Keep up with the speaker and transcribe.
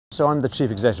So I'm the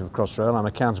Chief Executive of Crossrail. I'm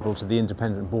accountable to the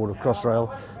independent board of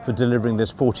Crossrail for delivering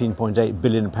this £14.8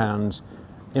 billion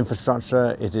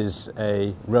infrastructure. It is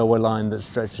a railway line that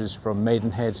stretches from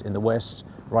Maidenhead in the west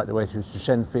right the way through to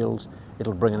Shenfield.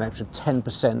 It'll bring an extra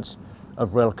 10%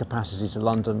 of rail capacity to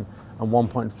London and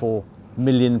 1.4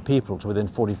 million people to within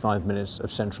 45 minutes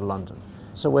of central London.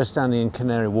 So we're standing in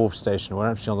Canary Wharf station.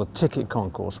 We're actually on the ticket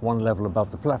concourse, one level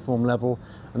above the platform level,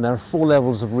 and there are 4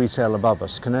 levels of retail above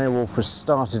us. Canary Wharf was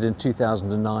started in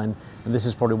 2009, and this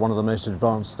is probably one of the most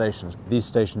advanced stations. These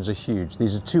stations are huge.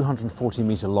 These are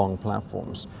 240-metre long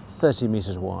platforms, 30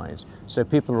 metres wide. So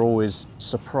people are always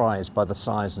surprised by the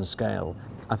size and scale.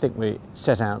 I think we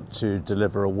set out to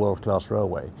deliver a world-class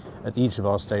railway. At each of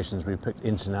our stations we picked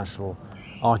international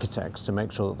architects to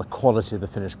make sure that the quality of the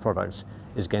finished product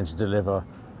is going to deliver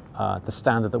the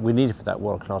standard that we need for that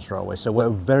world-class railway. So we're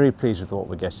very pleased with what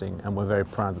we're getting, and we're very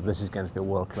proud that this is going to be a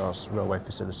world-class railway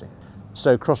facility.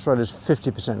 So Crossrail is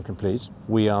 50% complete.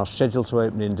 We are scheduled to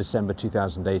open in December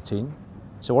 2018.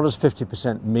 So what does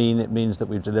 50% mean? It means that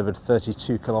we've delivered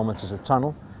 32 kilometres of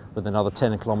tunnel with another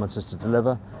 10 kilometres to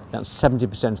deliver. That's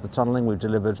 70% of the tunnelling. We've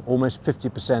delivered almost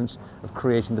 50% of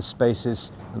creating the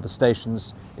spaces and the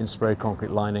stations in spray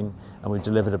concrete lining, and we've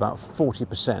delivered about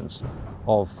 40%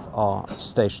 of our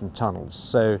station tunnels.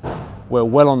 So we're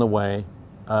well on the way,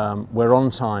 we're on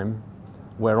time,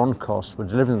 we're on cost, we're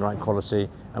delivering the right quality,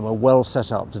 and we're well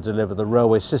set up to deliver the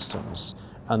railway systems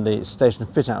and the station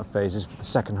fit-out phases for the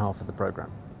second half of the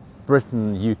programme.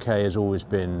 Britain, UK has always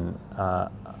been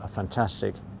a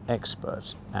fantastic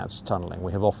expert at tunnelling.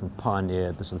 We have often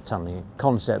pioneered the sort of tunnelling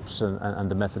concepts and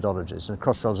the methodologies, and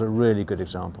Crossrail is a really good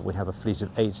example. We have a fleet of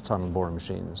 8 tunnel boring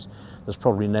machines. There's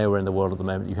probably nowhere in the world at the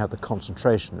moment you have the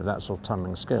concentration of that sort of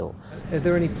tunnelling skill. Are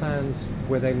there any plans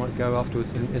where they might go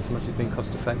afterwards in so much as being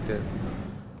cost effective?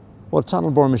 Well,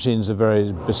 tunnel boring machines are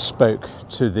very bespoke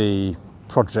to the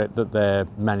project that they're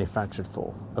manufactured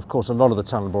for. Of course, a lot of the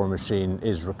tunnel boring machine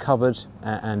is recovered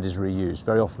and is reused.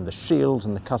 Very often the shield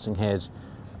and the cutting head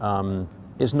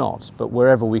is not, but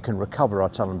wherever we can recover our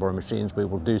tunnel boring machines, we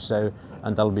will do so,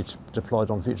 and they'll be deployed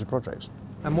on future projects.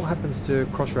 And what happens to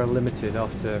Crossrail Limited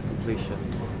after completion?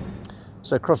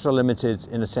 So Crossrail Limited,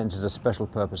 in a sense, is a special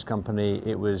purpose company.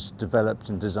 It was developed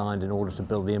and designed in order to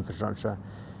build the infrastructure.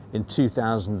 In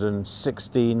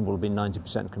 2016, we'll be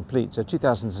 90% complete. So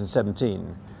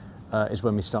 2017 is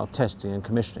when we start testing and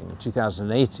commissioning. In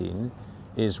 2018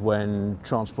 is when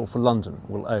Transport for London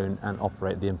will own and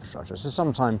operate the infrastructure. So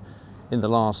sometime in the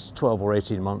last 12 or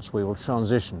 18 months we will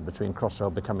transition between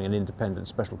Crossrail becoming an independent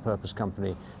special purpose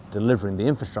company delivering the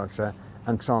infrastructure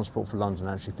and Transport for London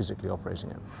actually physically operating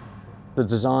it. The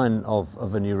design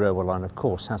of a new railway line, of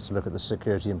course, has to look at the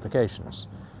security implications.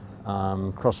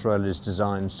 Crossrail is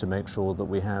designed to make sure that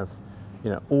we have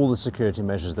all the security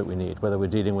measures that we need, whether we're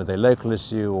dealing with a local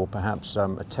issue or perhaps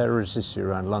a terrorist issue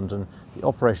around London. The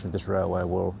operation of this railway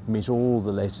will meet all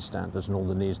the latest standards and all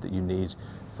the needs that you need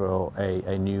for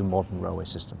a new modern railway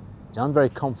system. I'm very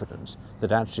confident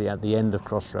that actually at the end of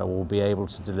Crossrail we'll be able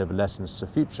to deliver lessons to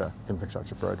future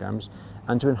infrastructure programmes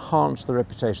and to enhance the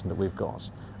reputation that we've got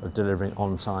of delivering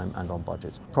on time and on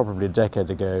budget. Probably a decade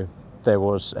ago there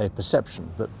was a perception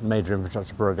that major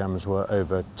infrastructure programmes were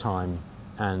over time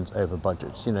and over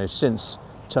budget. Since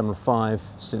Terminal 5,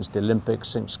 since the Olympics,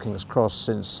 since King's Cross,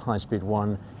 since High Speed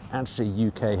 1, actually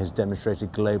UK has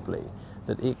demonstrated globally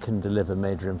that it can deliver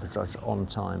major infrastructure on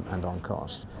time and on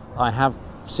cost. I have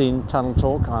seen tunnel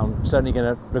talk. I'm certainly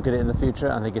going to look at it in the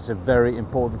future. I think it's a very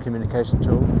important communication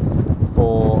tool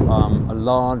for a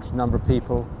large number of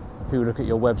people who look at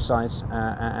your website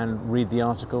and read the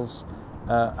articles.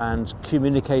 And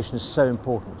communication is so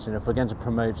important. If we're going to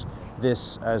promote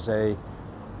this as a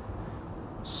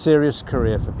serious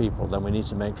career for people, then we need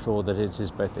to make sure that it is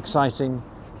both exciting,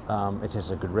 it has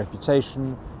a good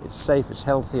reputation, it's safe, it's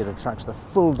healthy, it attracts the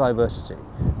full diversity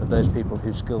of those people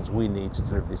whose skills we need to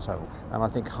deliver these tunnels. And I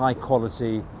think high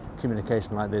quality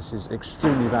communication like this is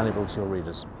extremely valuable to your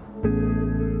readers.